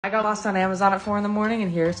I got lost on Amazon at 4 in the morning,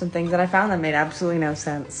 and here are some things that I found that made absolutely no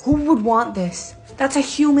sense. Who would want this? That's a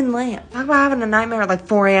human lamp. Talk about having a nightmare at like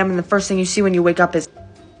 4 a.m. and the first thing you see when you wake up is,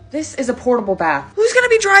 this is a portable bath. Who's gonna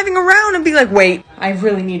be driving around and be like, wait, I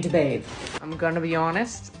really need to bathe? I'm gonna be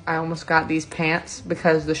honest, I almost got these pants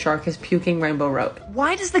because the shark is puking Rainbow Road.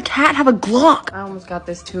 Why does the cat have a Glock? I almost got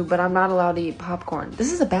this too, but I'm not allowed to eat popcorn.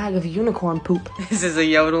 This is a bag of unicorn poop. This is a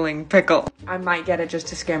yodeling pickle. I might get it just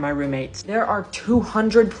to scare my roommates. There are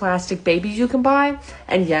 200 plastic babies you can buy,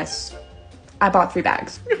 and yes, I bought 3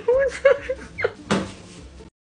 bags.